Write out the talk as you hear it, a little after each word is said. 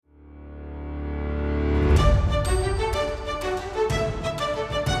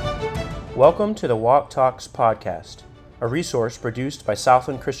Welcome to the Walk Talks podcast, a resource produced by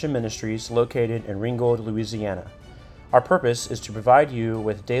Southland Christian Ministries located in Ringgold, Louisiana. Our purpose is to provide you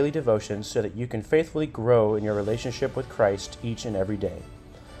with daily devotions so that you can faithfully grow in your relationship with Christ each and every day.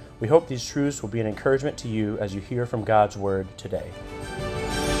 We hope these truths will be an encouragement to you as you hear from God's Word today.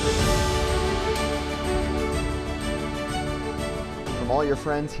 From all your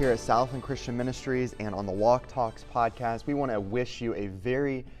friends here at Southland Christian Ministries and on the Walk Talks podcast, we want to wish you a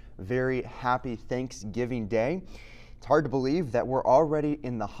very happy Thanksgiving Day. It's hard to believe that we're already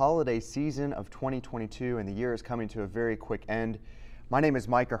in the holiday season of 2022 and the year is coming to a very quick end. My name is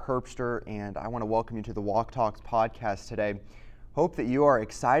Micah Herbster and I want to welcome you to the Walk Talks podcast today. Hope that you are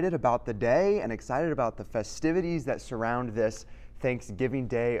excited about the day and excited about the festivities that surround this Thanksgiving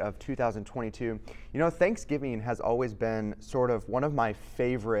Day of 2022. You know, Thanksgiving has always been sort of one of my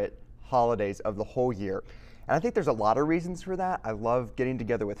favorite holidays of the whole year. And I think there's a lot of reasons for that. I love getting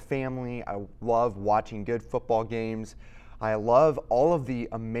together with family. I love watching good football games. I love all of the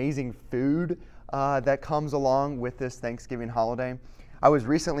amazing food that comes along with this Thanksgiving holiday. I was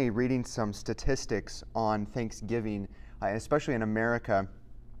recently reading some statistics on Thanksgiving, especially in America.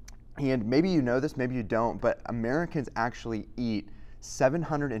 And maybe you know this, maybe you don't, but Americans actually eat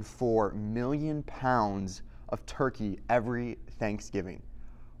 704 million pounds of turkey every Thanksgiving.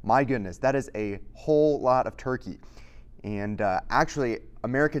 My goodness, that is a whole lot of turkey. And actually,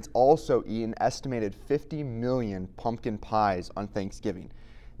 Americans also eat an estimated 50 million pumpkin pies on Thanksgiving.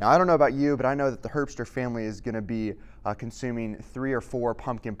 Now, I don't know about you, but I know that the Herbster family is going to be consuming 3 or 4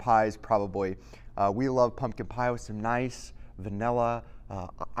 pumpkin pies probably. We love pumpkin pie with some nice vanilla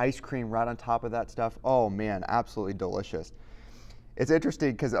ice cream right on top of that stuff. Oh man, absolutely delicious. It's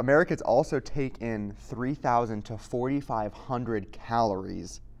interesting because Americans also take in 3,000 to 4,500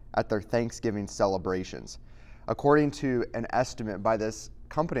 calories at their Thanksgiving celebrations. According to an estimate by this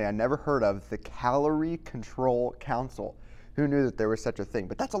company I never heard of, the Calorie Control Council. Who knew that there was such a thing?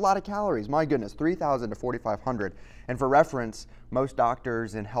 But that's a lot of calories. My goodness, 3,000 to 4,500. And for reference, most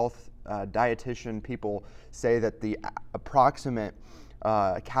doctors and health dietitian people say that the approximate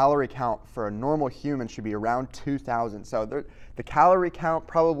calorie count for a normal human should be around 2,000. So the calorie count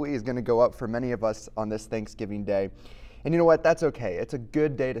probably is going to go up for many of us on this Thanksgiving Day. And you know what? That's okay. It's a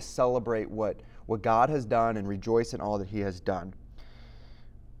good day to celebrate what God has done and rejoice in all that He has done.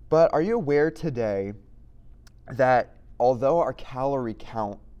 But are you aware today that although our calorie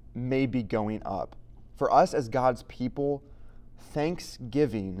count may be going up, for us as God's people,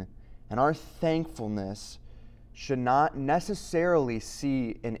 Thanksgiving and our thankfulness should not necessarily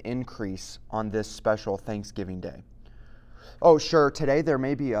see an increase on this special Thanksgiving Day. Oh, sure, today there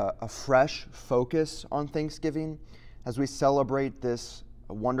may be a fresh focus on Thanksgiving as we celebrate this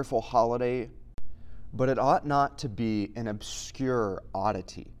wonderful holiday, but it ought not to be an obscure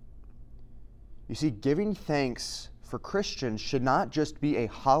oddity. You see, giving thanks for Christians should not just be a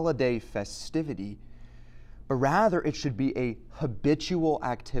holiday festivity, but rather it should be a habitual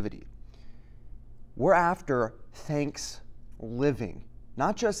activity. We're after Thanksgiving,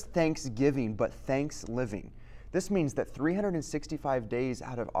 not just Thanksgiving, but Thanksgiving. This means that 365 days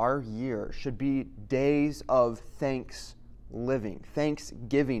out of our year should be days of thanksgiving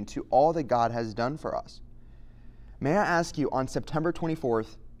to all that God has done for us. May I ask you, on September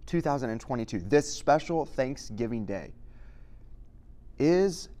 24th, 2022, this special Thanksgiving Day,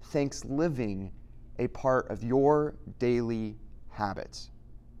 is Thanksgiving a part of your daily habits?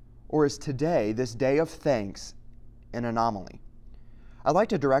 Or is today, this day of thanks, an anomaly? I'd like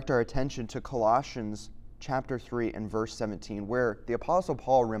to direct our attention to Colossians chapter 3 and verse 17, where the Apostle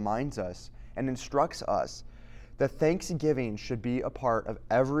Paul reminds us and instructs us that thanksgiving should be a part of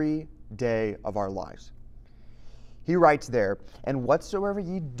every day of our lives. He writes there, "And whatsoever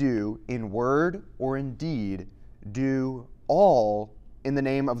ye do in word or in deed, do all in the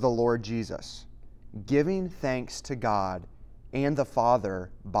name of the Lord Jesus, giving thanks to God and the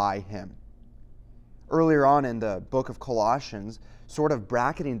Father by Him." Earlier on in the book of Colossians, sort of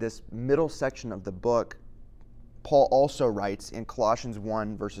bracketing this middle section of the book, Paul also writes in Colossians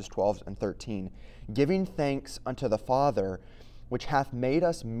 1, verses 12 and 13, "Giving thanks unto the Father, which hath made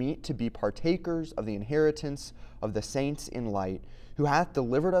us meet to be partakers of the inheritance of the saints in light, who hath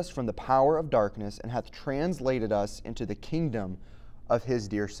delivered us from the power of darkness, and hath translated us into the kingdom of His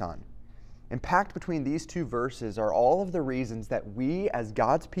dear Son." And packed between these two verses are all of the reasons that we as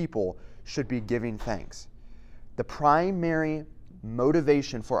God's people should be giving thanks. The primary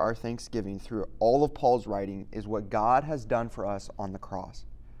motivation for our thanksgiving through all of Paul's writing is what God has done for us on the cross.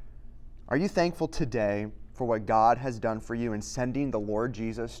 Are you thankful today for what God has done for you in sending the Lord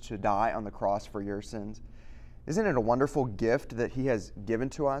Jesus to die on the cross for your sins? Isn't it a wonderful gift that he has given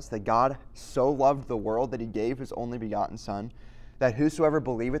to us, that God so loved the world that he gave his only begotten Son, that whosoever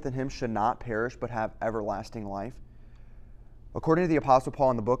believeth in him should not perish but have everlasting life? According to the Apostle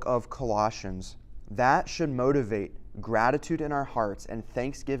Paul in the book of Colossians, that should motivate gratitude in our hearts and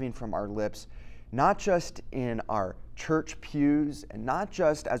thanksgiving from our lips, not just in our church pews and not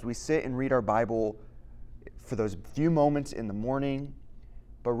just as we sit and read our Bible for those few moments in the morning,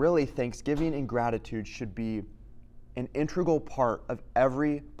 but really thanksgiving and gratitude should be an integral part of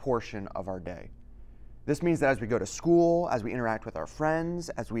every portion of our day. This means that as we go to school, as we interact with our friends,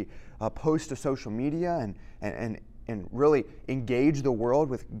 as we post to social media and really engage the world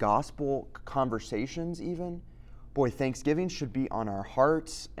with gospel conversations even, boy, thanksgiving should be on our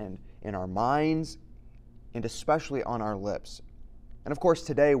hearts and in our minds and especially on our lips. And of course,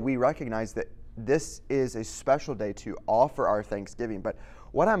 today we recognize that this is a special day to offer our thanksgiving. But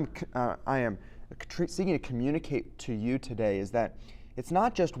what I am seeking to communicate to you today is that it's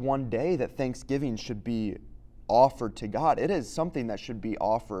not just one day that thanksgiving should be offered to God. It is something that should be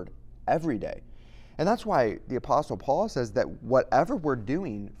offered every day. And that's why the Apostle Paul says that whatever we're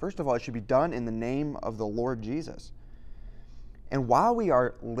doing, first of all, it should be done in the name of the Lord Jesus. And while we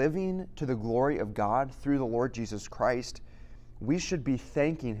are living to the glory of God through the Lord Jesus Christ, we should be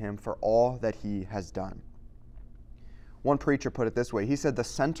thanking him for all that he has done. One preacher put it this way. He said, the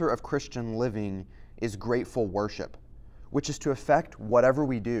center of Christian living is grateful worship, which is to affect whatever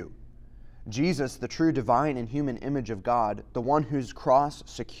we do. Jesus, the true divine and human image of God, the one whose cross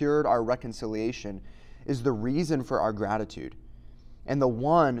secured our reconciliation, is the reason for our gratitude, and the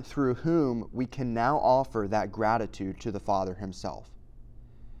one through whom we can now offer that gratitude to the Father himself.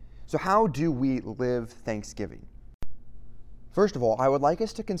 So how do we live thanksgiving? First of all, I would like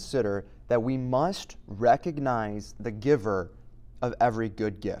us to consider that we must recognize the giver of every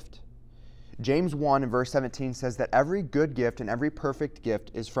good gift. James 1 and verse 17 says that every good gift and every perfect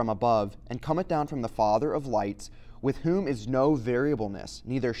gift is from above and cometh down from the Father of lights, with whom is no variableness,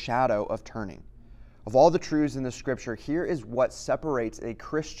 neither shadow of turning. Of all the truths in the Scripture, here is what separates a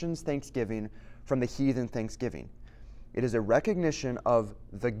Christian's thanksgiving from the heathen thanksgiving. It is a recognition of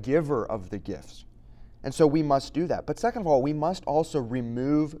the giver of the gifts. And so we must do that. But second of all, we must also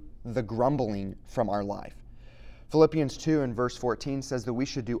remove the grumbling from our life. Philippians 2 and verse 14 says that we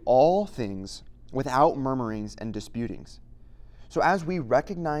should do all things without murmurings and disputings. So as we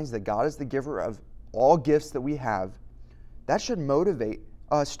recognize that God is the giver of all gifts that we have, that should motivate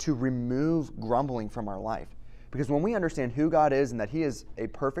us to remove grumbling from our life. Because when we understand who God is and that he is a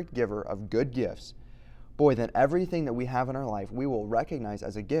perfect giver of good gifts, boy, then everything that we have in our life we will recognize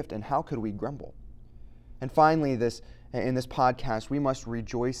as a gift, and how could we grumble? And finally, in this podcast, we must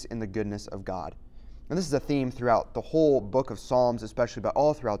rejoice in the goodness of God. And this is a theme throughout the whole book of Psalms, especially, but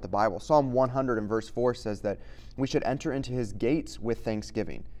all throughout the Bible. Psalm 100 and verse 4 says that we should enter into his gates with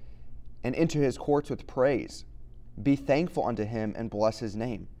thanksgiving and into his courts with praise. Be thankful unto him and bless his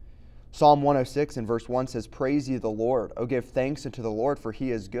name. Psalm 106 and verse 1 says, praise ye the Lord. O give thanks unto the Lord, for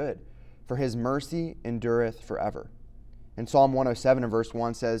he is good, for his mercy endureth forever. And Psalm 107 and verse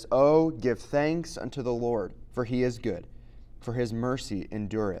 1 says, O give thanks unto the Lord, for he is good, for his mercy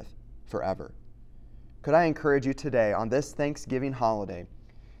endureth forever. Could I encourage you today on this Thanksgiving holiday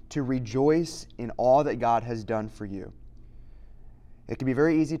to rejoice in all that God has done for you? It can be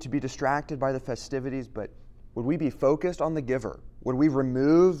very easy to be distracted by the festivities, but would we be focused on the giver? Would we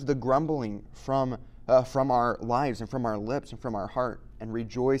remove the grumbling from our lives and from our lips and from our heart and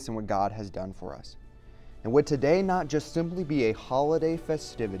rejoice in what God has done for us? And would today not just simply be a holiday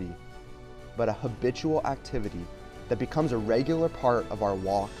festivity, but a habitual activity that becomes a regular part of our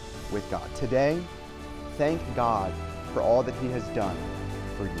walk with God? Today, thank God for all that he has done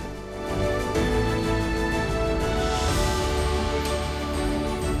for you.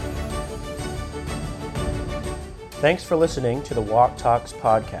 Thanks for listening to the Walk Talks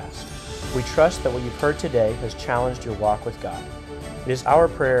podcast. We trust that what you've heard today has challenged your walk with God. It is our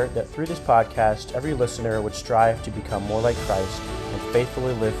prayer that through this podcast, every listener would strive to become more like Christ and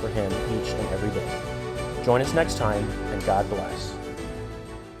faithfully live for him each and every day. Join us next time, and God bless.